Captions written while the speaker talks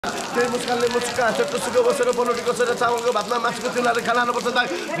त्यही मुस्कानले मुस्का हाँसेर सुको बसेर पनौटी कसेर चामलको भातमा मासुको तिउलाएर खाना हाल्नुपर्छ दाइ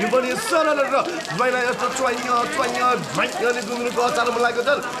यो पनि सरल र ज्वाइँलाई यस्तो च्वाइँ अनि गुन्द्रुकको अचारमा लागेको छ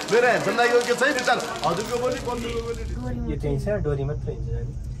मेरो ह्यान्डसम दाइको के छैन विचार हजुरको पनि बन्धुको पनि यो चाहिँ छ डोरी मात्रै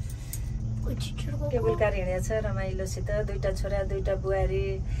हुन्छ केबुल कार हिँडेको छ रमाइलोसित दुईटा छोरा दुईटा बुहारी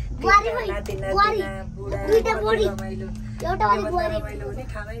नाति रमाइलो हुने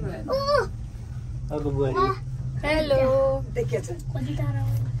खानै भयो अर्को बुहारी हेलो देखिएछ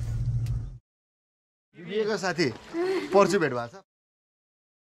बिहेको साथी पर्छु भेट भएको छ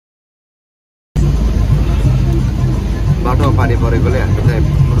बाटोमा पानी परेकोले हामी चाहिँ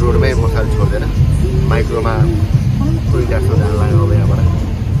रोडमै मसाल छोड्दैन माइक्रोमा कोही डाक्टर जान लाग्यो अब यहाँबाट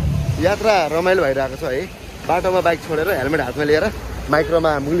यात्रा रमाइलो भइरहेको छ है बाटोमा बाइक छोडेर हेलमेट हातमा लिएर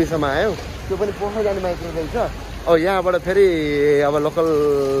माइक्रोमा मुगलीसम्म आयो त्यो पनि पोखरा जाने माइक्रो रहेछ अब यहाँबाट फेरि अब लोकल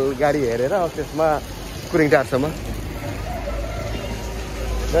गाडी हेरेर त्यसमा कुरिङटारसम्म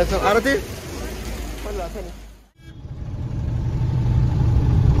आरती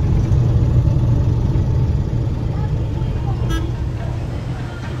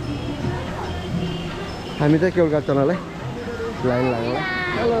हामी चाहिँ केवल कार चलाउलाई लाइन लाग्यो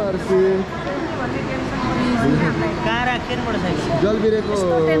हेलो अर्सी जलबिरेको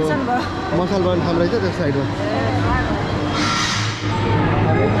मसाल बनाउने ठाउँ रहेछ त्यो साइडमा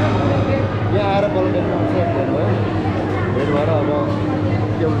यहाँ आएर भेट भएर अब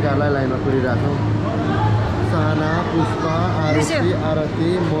केवल कारलाई लाइनमा कुरिरहेको छौँ साना पुष्पा आरती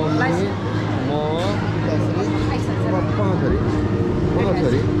मम्मी म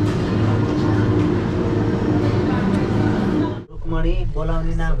छोरी रुक्मणी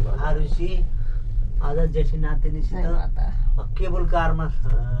बोलाउने नाम आरुषी आज जेठी नातिनीसित केबल कारमा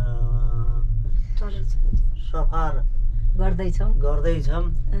सफर गर्दैछौँ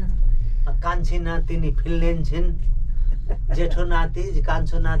कान्छी नातिनी फिल्नेन छिन् जेठो नाति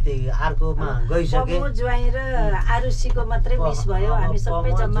कान्छो नाति अर्कोमा गइसके ज्वाइँ र आरुषीको मात्रै मिस भयो हामी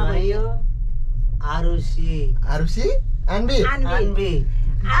सबै जम्मा भयो आरुषी आन्बी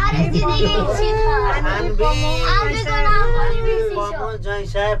ज्वाइँ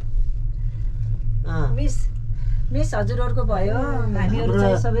साहेब मिस हजुरहरुको भयो हामीहरु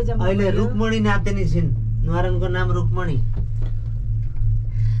चाहिँ सबै जम्मा अहिले रुक्मणी नातिनी छिन् नुहारनको नाम रुक्मणी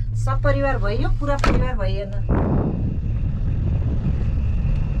सब परिवार भयो पुरा परिवार भएन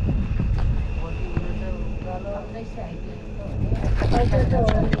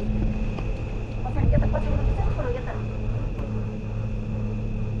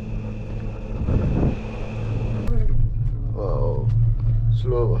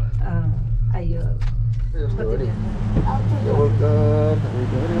स्लो आयो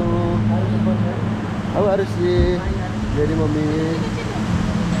अब आरुषी मेरी मम्मी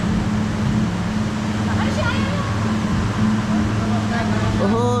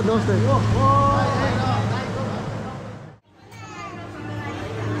ओहो नमस्ते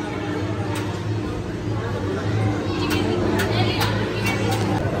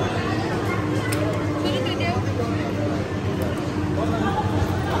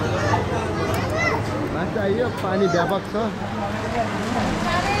चाहिए पानी व्यापक छ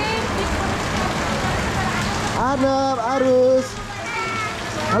Arnab, Arus.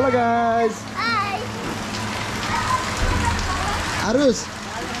 Hello guys. Hi. Arus.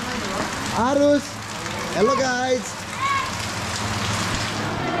 Hello guys.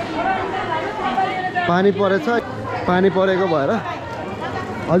 पानी परेछ पानी परेको भएर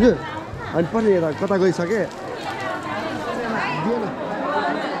हजुर अनि पछि यता कता गइसके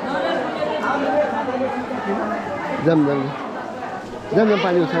जम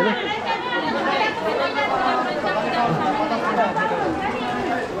पानी छैन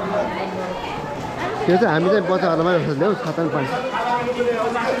त्यो चाहिँ हामी चाहिँ बच्चाहरुलाई मात्र ल्याउ छाता पानी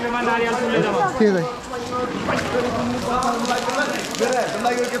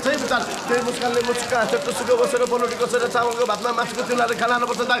के चाहिँ त्यही मुस्कानले मुस्का हाँसेर सुको बसेर पनौटी कसेर चामलको भातमा मासुको तिउलाएर खाना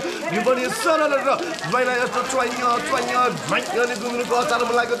हाल्नुपर्छ दाइ यो पनि सरल र ज्वाइँलाई यस्तो च्वाइँ अनि गुन्द्रुकको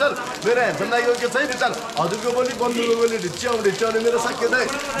अचारमा लागेको छ मेरो ह्यान्डसम दाइको के छैन विचार हजुरको पनि बन्धुको पनि ढिच्याउने मेरो साक्य दाइ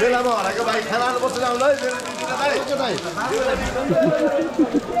बेलामा हराएको भाइ खाना हाल्नुपर्छ आउनु है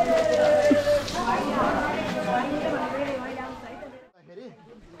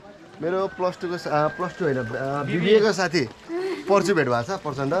मेरो +2 होइन बिबिएको साथी पर्छु भेट भएको छ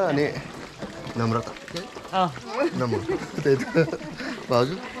प्रचण्ड अनि नम्रता त्यही त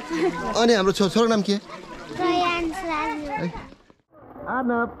भाउजू अनि हाम्रो छोराको नाम के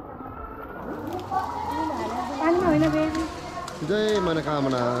जय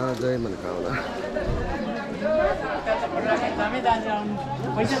मनोकामना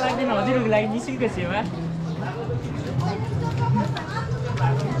पैसा लाग्दैन हजुरहरूको लागि निशुल्क सेवा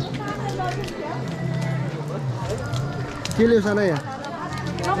के ल्याउँछ न यहाँ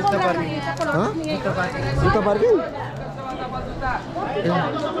जुत्ता पार्किङ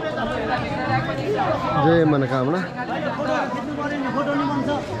जय मनोकामना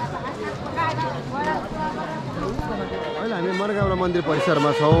अहिले हामी मनोकामना मन्दिर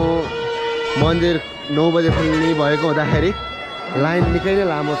परिसरमा छौँ मन्दिर 9 बजे खुल्ने भएको हुँदाखेरि लाइन निकै नै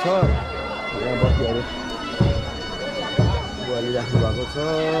लामो छ यहाँ बस्तीहरू बोलिराख्नु भएको छ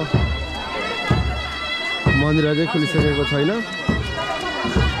मन्दिर अझै खुलिसकेको छैन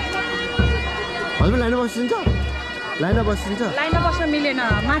हजुर लाइनमा बसिन्छ लाइनमा बसिन्छ लाइनमा बस्न मिलेन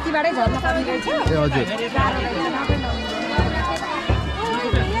माथिबाटै झर्न पर्ने रहेछ ए हजुर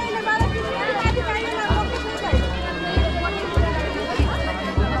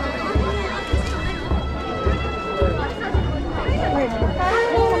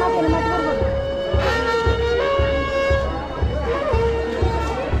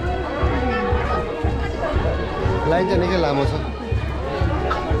लाइन चाहिँ निकै लामो छ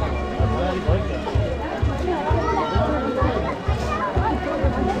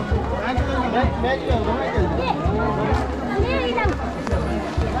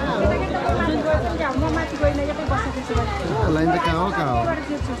लाइन त कहाँ हो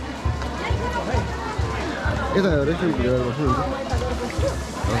यता रेस्टुरेन्ट भिडियो बस्नुहुन्छ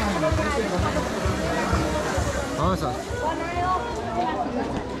हस् हस्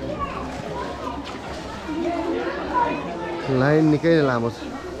लाइन निकै लामो छ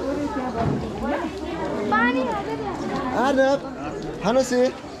खानुहोस्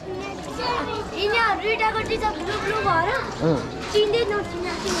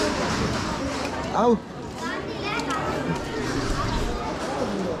आऊ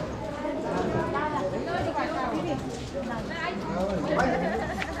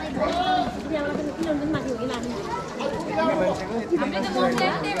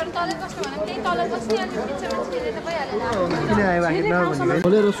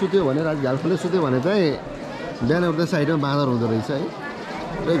खोलेर सुत्यो भने राति झ्याल खोलेर सुत्यो भने चाहिँ बिहान उठ्दा साइडमा बाँदर हुँदो रहेछ है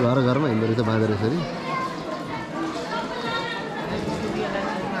त्यही घर घरमा हिँड्दो रहेछ बाँदर यसरी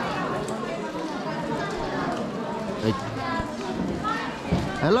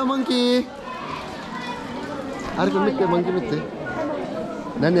हेलो मङ्की अर्को मित्ते मङ्की मित्ते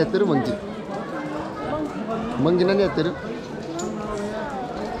नानी हत्तेरू मङ्की मङ्की नानी हत्तेरू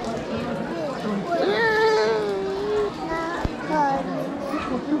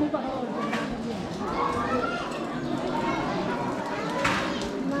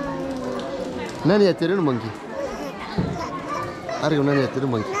नानी हत्तेरू न मङ्की अर्को नानी हत्तेरू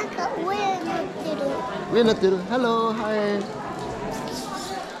monkey way नत्तेरू hello hi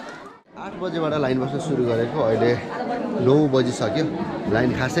 8 बजेबाट line बस्न सुरु गरेको अहिले 9 बजिसक्यो लाइन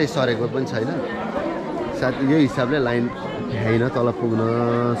खासै सरेको पनि छैन सायद यही हिसाबले लाइन होइन तल पुग्न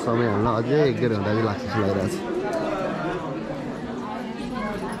समय हाल्न अझै 1-1.5 घन्टा चाहिँ लाग्छ जस्तो लागिरहेको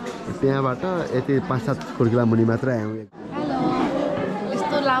छ त्यहाँबाट यति 5-7 खुर्किला मुनि मात्र आयौँ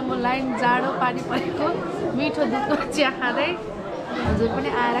यस्तो लामो लाइन जाडो पानी परेको मिठो दुधको चिया खाँदै हजुर पनि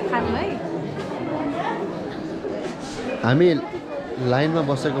आएर खानु है हामी लाइनमा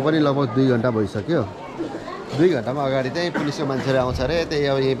बसेको पनि लगभग 2 घन्टा भइसक्यो 2 घन्टामा अगाडि चाहिँ पुलिसको मान्छेहरू आउँछ अरे त्यही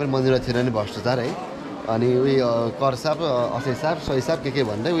अब यहीँ पनि मन्दिर छिर नै भ्रष्टाचार है अनि उयो कर साहब असै साहब सही साहब के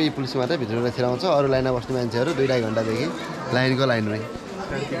भन्दै उयो पुलिस मात्रै भित्र छिराउँछ अरू लाइनमा बस्ने मान्छेहरू 2-2.5 घन्टादेखि लाइनको लाइनमै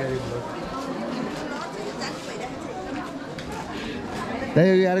त्यही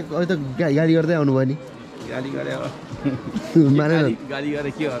यार अहिले त गाडी गर्दै आउनुभयो नि गाली गरे मानेन गाली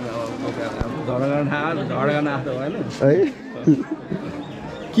गरे के गर्नु धडगन आएको होइन है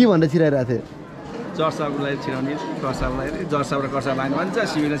के भन्दै छिराइरहेको थिएँ जज साहबलाई छिराउने कर साहबलाई जज साहब र कर साहब लाइन भन्छ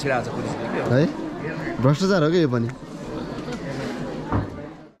सिभिललाई छिराएको छ पुलिसले के है भ्रष्टाचार हो कि यो पनि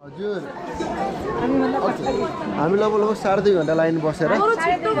हजुर हामी लगभग 2.5 घन्टा लाइन बसेर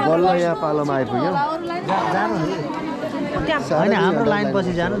बल्ल यहाँ पालोमा आइपुग्यौँ होइन हाम्रो लाइन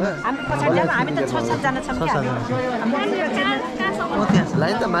पछि जानु न हामी त 6-7 जना छौँ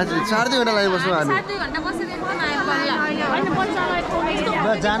लाइन त माथि 4-2 घन्टा लाइन बस्छौँ हामी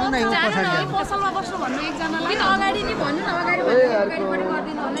जानु न यो पछाडि पसलमा बस्नु भन्नु एकजनालाई किन अगाडि नि भन्नु न अगाडि पनि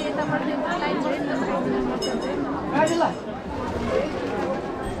गरिदिनु होला यताबाट लाइन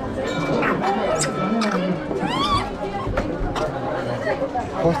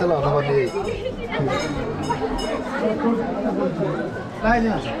कस्तो लाग्छ भन्ने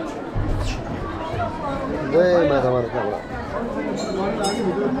जय माता मनोकामना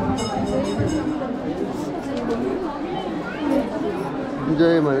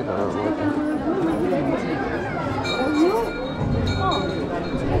जय मनोकामना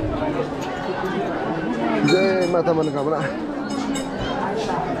जय माता मनोकामना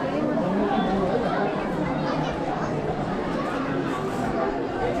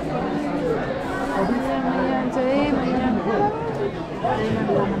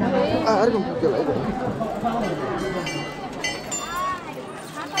अर्को पुग्यो है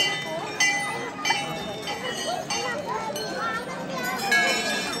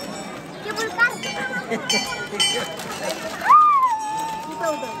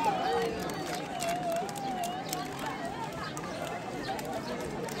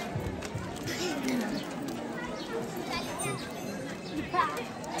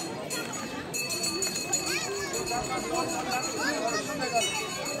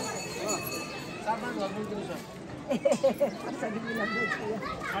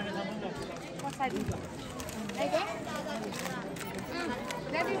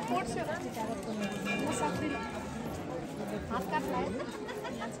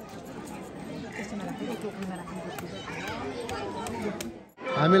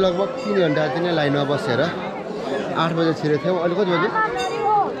हामी लगभग 3 घण्टा चाहिँ नै लाइनमा बसेर 8 बजे छिरेको थियौँ। अहिले कति बजे?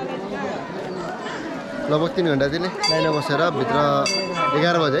 लगभग 3 घण्टा चाहिँ नै लाइनमा बसेर भित्र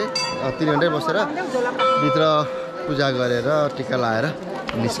 11 बजे 3 घण्टै बसेर भित्र पूजा गरेर टिका लाएर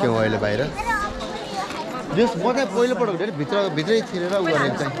निस्क्यौँ अहिले बाहिर। जस म चाहिँ पहिलोपटक धेरै भित्रै छिरेर उ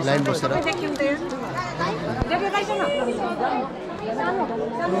गरेको चाहिँ लाइन बसेर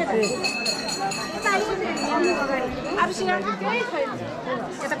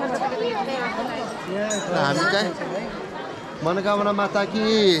हामी चाहिँ मनोकामना माता की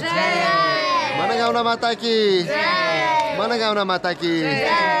मनोकामना माता की मनोकामना माता की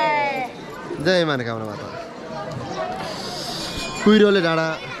जय मनोकामना माता। कुहिरोले डाँडा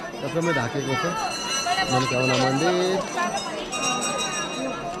एकदमै ढाकेको छ। मनोकामना मन्दिर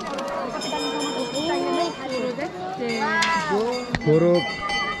फोरो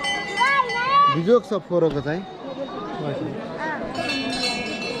बिजोग छ। फोरोको चाहिँ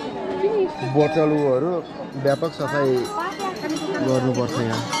बोतलुहरू व्यापक सफाइ गर्नुपर्छ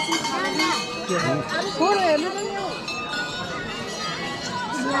यहाँ।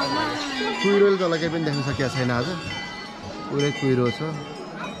 कुहिरोले तल केही पनि देख्न सकेको छैन आज पुरै कुहिरो छ।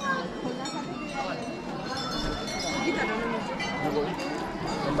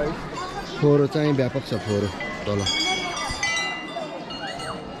 फोरो चाहिँ व्यापक छ। फोरो तल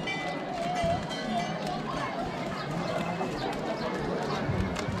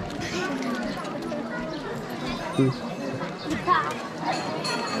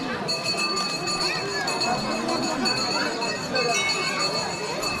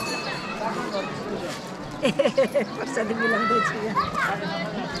प्रसादी मिलाउँदैछ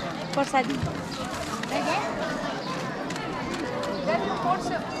प्रसादी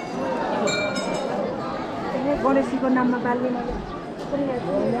गणेशजीको नाममा बाल्ने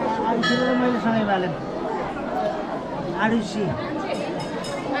मैले सँगै बालेँ आडुसी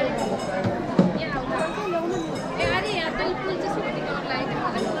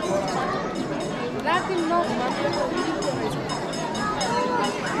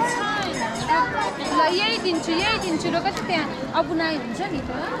ल यही दिन्छु र कति त्यहाँ अबुनाइ हुन्छ नि त।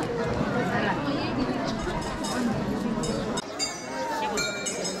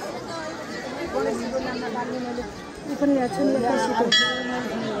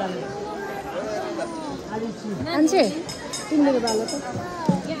 मान्छे तिमीले बालो त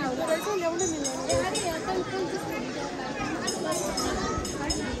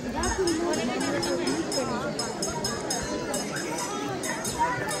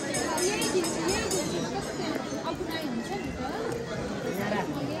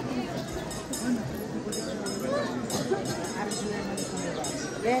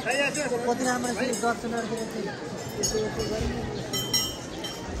कति राम्रो दर्शनहरू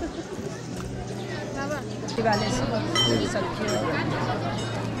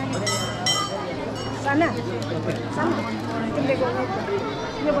साना तिमीले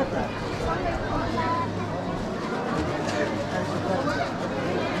यो बत्ता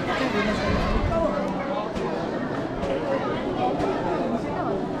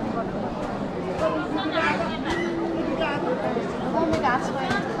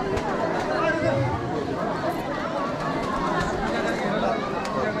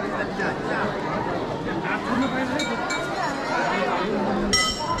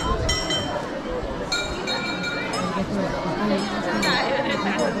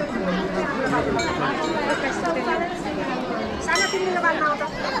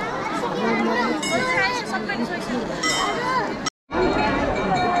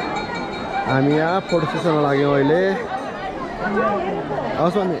हामी यहाँ फोटो सेसन लाग्यौँ अहिले।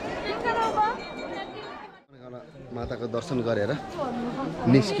 हस् भने माताको दर्शन गरेर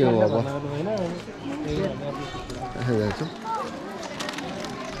निस्क्यौँ अब जान्छौँ।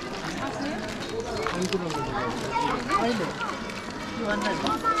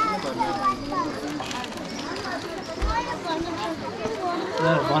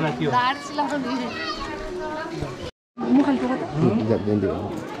 धार चिलाउने मुखाल टोका त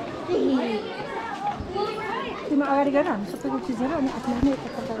तिमी अगाडि गएर हामी सबैको चिजेर अनि आफ्नो आफ्नो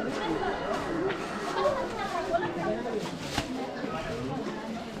एकता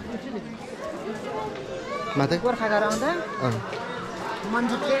माथि गोर्खा गएर आउँदा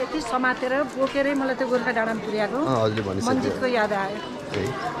मन्जितले यति समातेर बोकेरै मलाई त्यो गोर्खा डाँडामा पुर्याएको मन्जितको याद आयो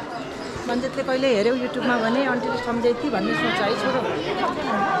मन्जितले कहिले हेऱ्यौ युट्युबमा भने अन्टीले सम्झाइ कि भन्ने सोच है छोरो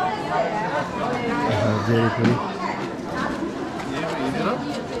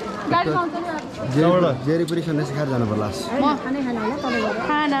जेरीपुरी खाना सिकाएर जानु पर्ला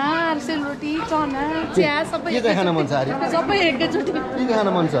खाना सेलरोटी चना चिया सबै खाना मन छ सबै एकैचोटि के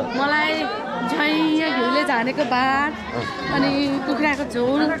खाना मन छ मलाई झैया घिउले झानेको भात अनि कुखुराको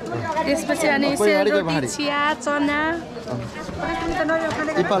झोल त्यसपछि अनि सेलरोटी चिया चना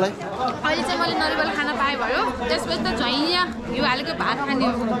अहिले चाहिँ मैले नरिवल खाना पाएँ भयो त्यसपछि त झैया घिउ हालेको भात खाने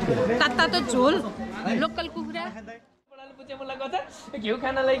हो तातो झोल लोकल कुखुरा घिउ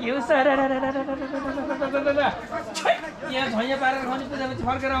खानालाई घिउ यहाँ झैया पारेर खाने पूजापछि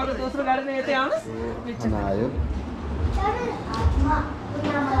फर्केर आउँदा दोस्रो गाडी नै यतै आउनुहोस्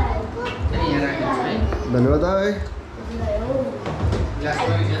धन्यवाद है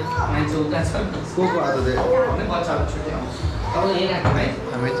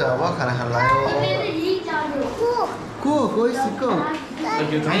हामी चाहिँ अब खाना खान लाग्यो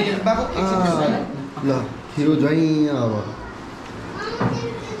ल खिरो झै अब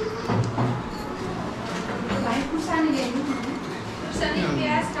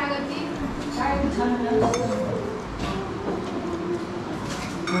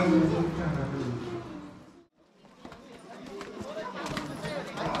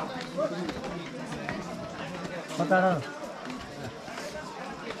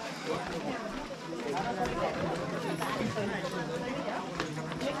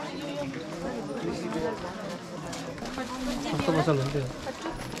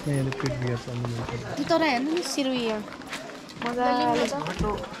तर हेर्नु नि सिरुइयो मजाले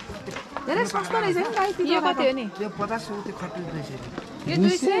धेरै सस्तो रहेछ नि भाइ यो कति हो नि यो 50 रुपैयाँ खट्टी रहेछ यो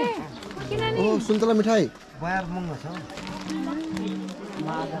 200 किन नि ओ सुन्तला मिठाई बयार महँगो छ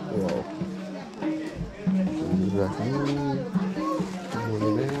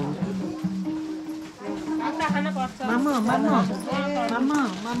मामा मामा मामा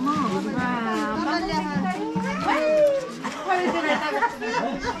मामा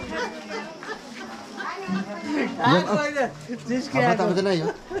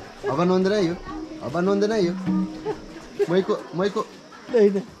अब नोंदैन यो मैको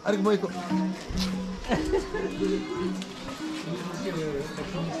अरे मैको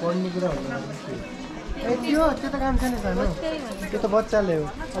पढ्ने कुरा त्यो त काम छैन जानु त्यो त बच्चाले हो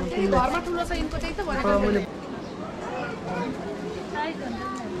अब घरमा ठुलो छ इनको चाहिँ त भनेको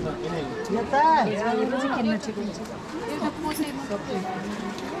यता किन्न ठिक हुन्छ एउटा पोसेमा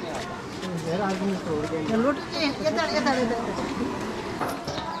धेरै आदमी हो लोट यता यता यता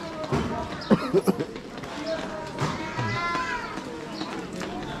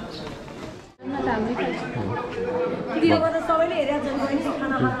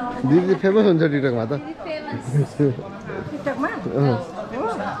दिदी फेमस हुन्छ टिकटकमा त टिकटकमा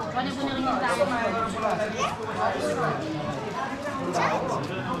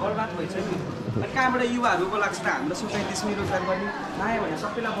कहाँबाट युवाहरूको लाग्छ त हाम्रो सोसाइटी रोजगार गर्ने आयो भने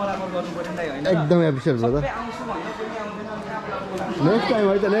सबैलाई बराबर गर्नु पर्ने होइन एकदम एफिसिएन्ट भयो त आउँछु भन्दा पनि आउँदैन नेक्स्ट टाइम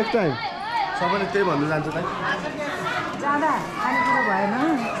है त नेक्स्ट टाइम सबैले त्यही भन्नु जान्छ त जाँदा खानेकुरो भएन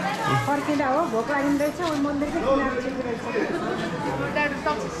फर्किँदा हो भोक लागिँदैछ मन्दिरकै किनार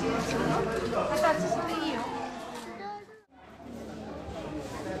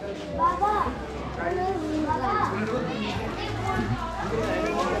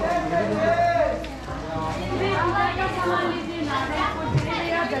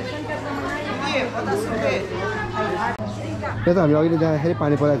यो त हामी अघि जाँदाखेरि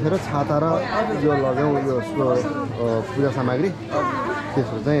पानी परेको थियो र छाता र यो लगाउँ यो पूजा सामग्री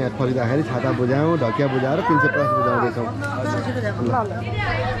त्यसो चाहिँ यहाँ फर्किँदाखेरि छाता बुझायौँ ढकिया बुझाएर 350 बुझाउँदैछौँ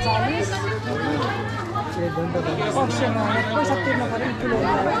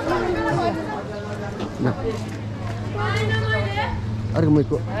अर्को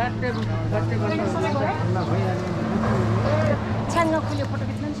मैको छ्याङ्ग खुल्यो फोटो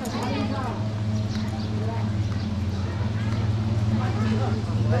खिच्न नि सक्छ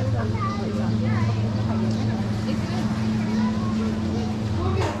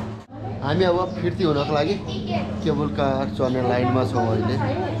हामी अब फिर्ती हुनको लागि केबल कार चढ्ने लाइनमा छौँ अहिले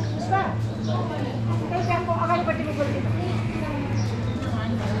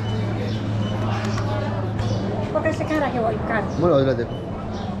प्रकाशले कहाँ राख्यो कार्ड मैले हजुरलाई दिएको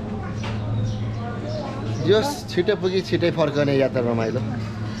जस छिटो पुगी छिटै फर्कने यात्रा रमाइलो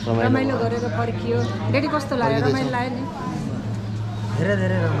रमाइलो गरेर फर्कियो डेडी कस्तो लाग्यो रमाइलो लाग्यो नि धेरै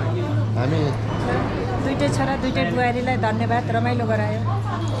धेरै रमाइलो हामी दुईटै छोरा दुईटै बुहारीलाई धन्यवाद रमाइलो गरायो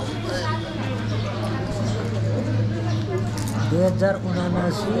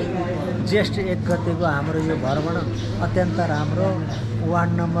 2079 ज्येष्ठ 1 गतेको हाम्रो यो भ्रमण अत्यन्त राम्रो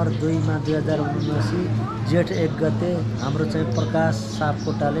वार्ड नम्बर 2 मा 2079 जेठ 1 गते हाम्रो चाहिँ प्रकाश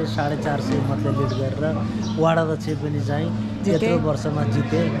सापकोटाले 450 मतले लिड गरेर वार्ड अध्यक्ष पनि चाहिँ त्यत्रो वर्षमा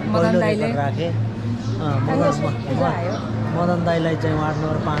जिते पहिलो रेकर्ड राखे मदन दाईलाई चाहिँ वार्ड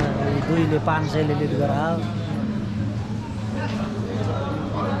नम्बर 2 ले 500 ले लिड गरायो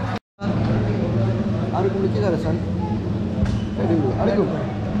अरूले के गरेछन् अरूको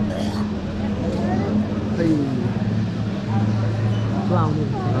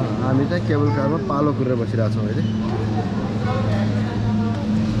हामी चाहिँ केबल कारमा पालो कुरेर बसिरहेको छौँ अहिले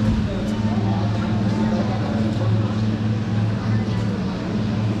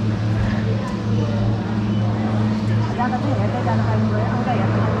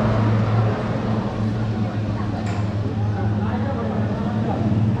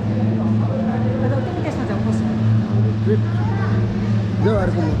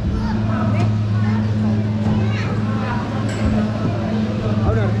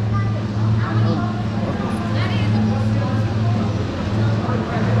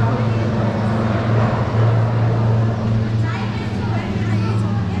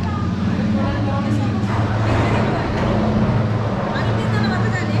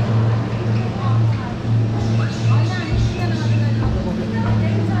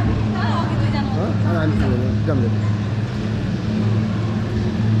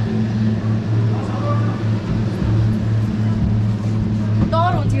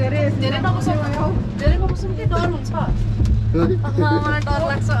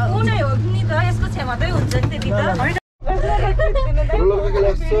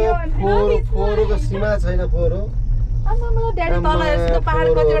सीमा छैन फोहोरो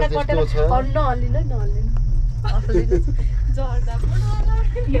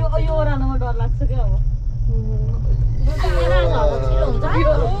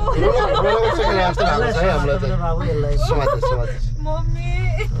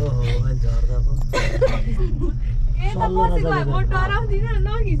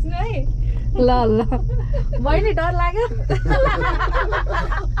ल बहिनी डर लाग्यो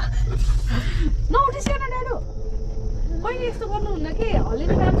नउठिसकेन ड्याडु बहिनी यस्तो गर्नुहुन्न कि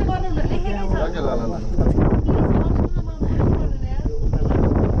हलिने काम चाहिँ गर्नुहुन्न लेखेकै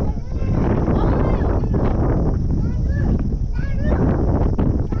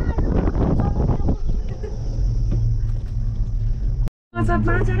छ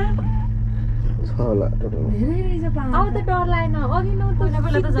 5वटा होला टोटल अब त डर लागेन अघि न त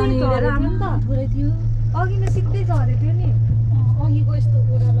पहिला त जाने हिँडेर आउनु त थोरै थियो अघि न सिक्दै झरे थियो नि अघिको यस्तो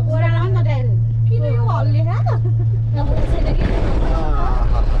ओरालो नि त डाइरेक्ट किन यो हल्ले खा त छैन कि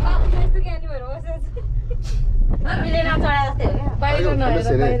यस्तो ज्ञानी भएर बसेछ मिलेन चढा जस्तै हो क्या बाहिर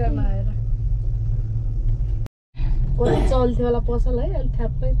नहेर ओइ चल्थ्यो होला पसल है अलि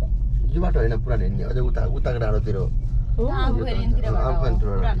ठ्याप्पै यो बाटो होइन पुरानो हिँड्ने अझै उताको डाँडोतिर हो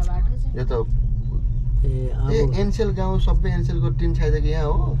यो त एनसेल गाउँ सबै एनसेलको टिन छाइदिएको यहाँ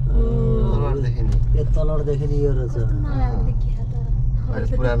हो तलदेखि नि यो तलदेखि नि यो रहेछ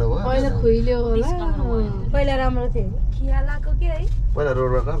पुरानो भयो पहिला खुइल्यो होला पहिला राम्रो थियो खियालाको के है पहिला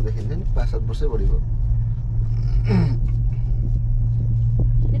रोडबाट राम्रो देखिन्थ्यो नि 5-7 वर्षै बढी भयो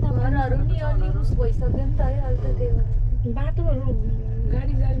यता घरहरू नि अलि उस भइसक्यो नि त है अहिले त त्यो बाटोहरू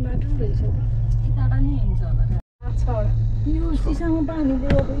गाडी जाने बाटो पनि रहेछ यताबाट नि हिँड्छ होला 5-6वटा यो सिसामा पानी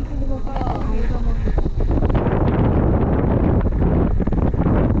दिएको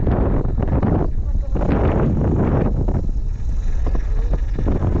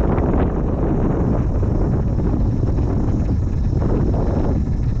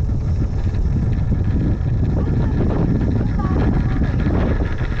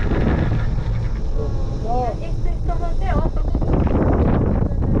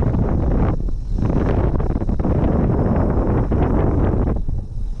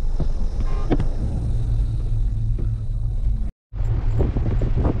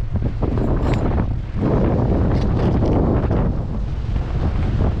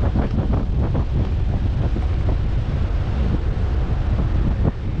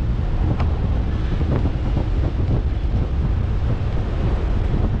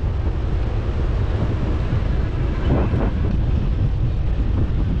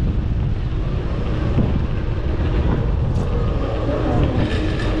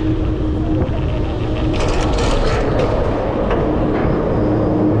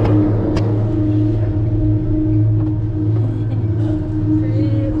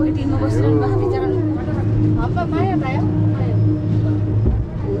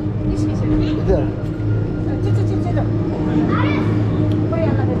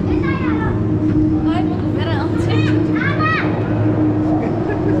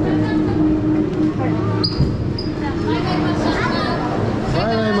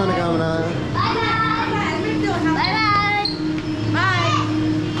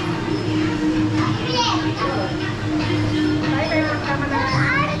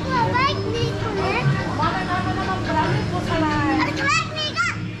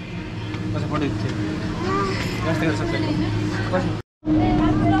बाई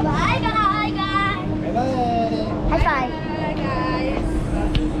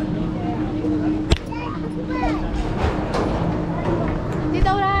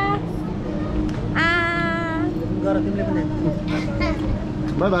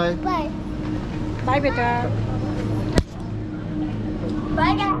बाई बाई बेटा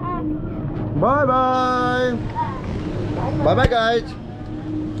by by by by guys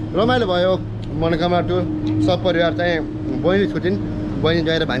रमाइलो भयो मनोकामना टुर सब परिवार चाहिँ बहिनी छुटिन् बहिनी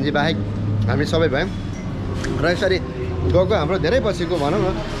गएर भान्जी बाहेक हामी सबै भयौँ र यसरी गएको हाम्रो धेरै पछिको भनौँ न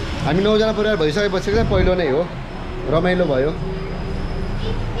हामी 9 जना परिवार भइसकेपछि चाहिँ पहिलो नै हो रमाइलो भयो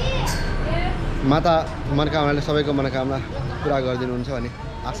माता मनोकामनाले सबैको मनोकामना पुरा गरिदिनुहुन्छ भन्ने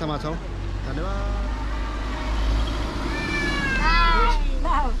आशामा छौँ धन्यवाद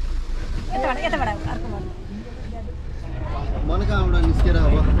मनोकामना निस्केर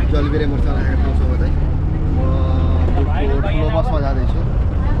अब जलबिरे मोर्चा राखेर पाउँछौँ चाहिँ ठुलो बसमा जाँदैछु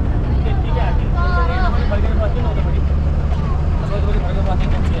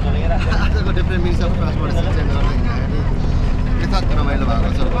आजको different means of transportation change गर्दाखेरि यथार्थ रमाइलो भएको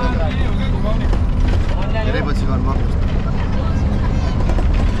छ धेरै पछि घरमा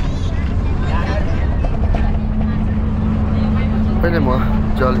पहिले म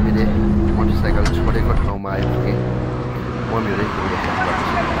जलबिरे मोटरसाइकल छोडेको ठाउँमा आइपुगेँ मम्मीहरू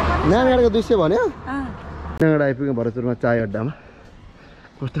नानीहरूको 200 भन्यो त्यहाँबाट आइपुग्यो भरतपुरमा चाय अड्डामा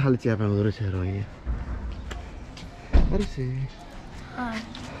कस्तो खाले चिया पाउँदो रहेछ हेर यहाँ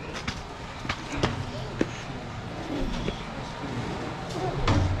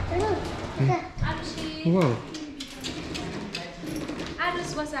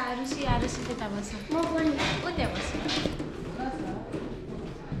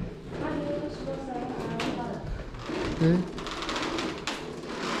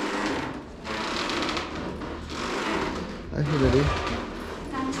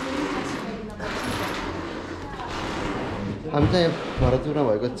हामी चाहिँ भरतपुरमा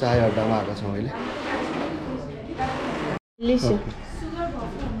भएको चाय अड्डामा आएको छौँ अहिले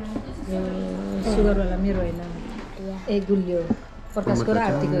सुगरवाला मेरो होइन एक गुलियो प्रकाशको र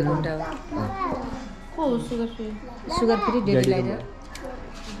आरतीको एक घन्टा हो sugar free daily lighter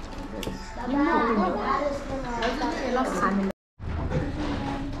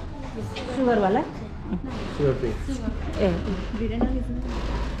सुगरवाला sugar free ए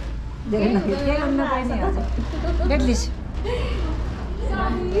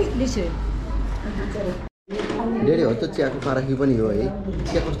डेढी हो त चियाको पाराखी पनि हो है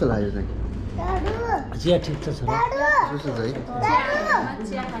चिया कस्तो लाग्यो चाहिँ चिया ठिक छ छोरा कस्तो छ है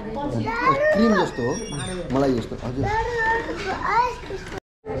क्रिम जस्तो हो मलाई जस्तो हजुर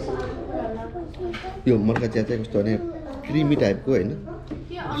यो मर्का चिया चाहिँ कस्तो भने क्रिमी टाइपको होइन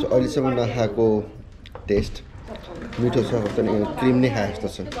अहिलेसम्म नखाएको टेस्ट मिठो छ कस्तो नि क्रिम नै खाए जस्तो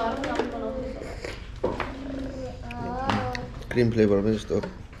छ क्रिम फ्लेभर पनि जस्तो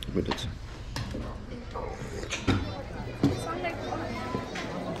मिठो छ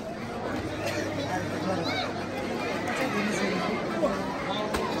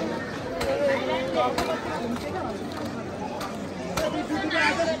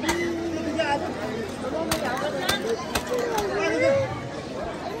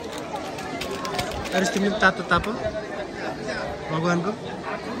अरे तिमीले तातो तापो भगवानको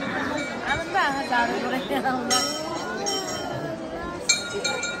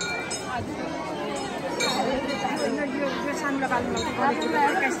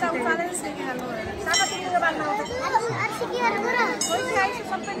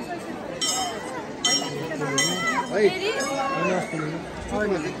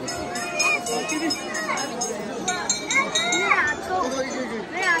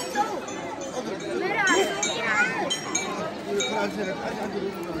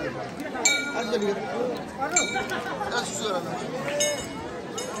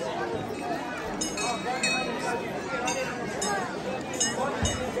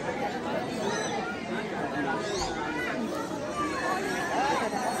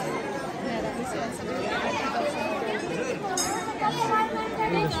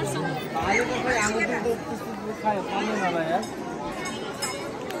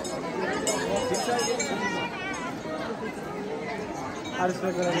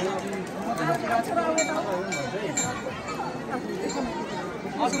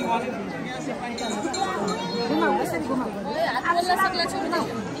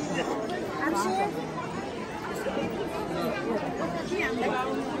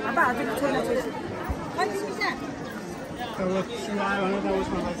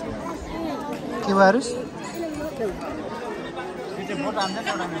के बारुस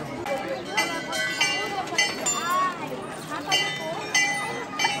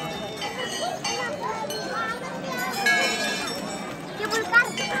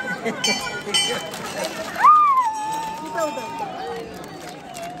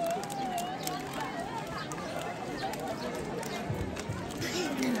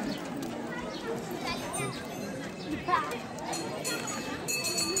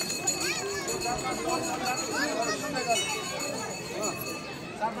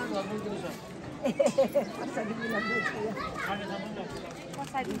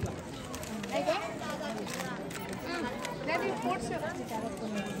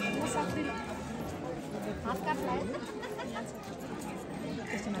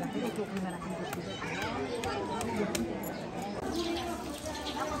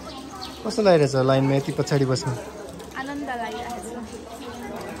कस्तो लागिरहेछ लाइनमा यति पछाडि बस्नु? आनन्द लागिरहेछ।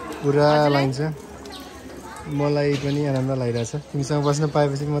 पुरा लाइन छ। मलाई पनि आनन्द लागिरहेछ। तिमीसँग बस्न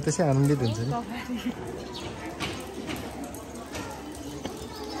पाएपछि म त्यसै आनन्दित हुन्छु नि।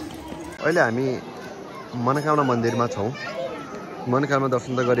 अहिले हामी मनोकामना मन्दिरमा छौँ। मनोकामना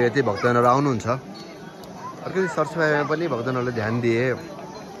दर्शन त गरे यति भक्तजनहरू आउनुहुन्छ। अर्को सरसफाइमा पनि भक्तजनहरूले ध्यान दिए।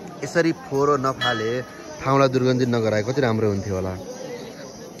 यसरी फोहोर नफाले ठाउँलाई दुर्गन्धित नगराए कति राम्रो हुन्थ्यो होला।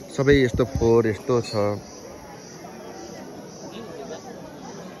 सबै यस्तो फोहोर यस्तो छ।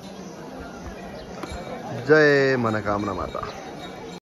 जय मनोकामना माता।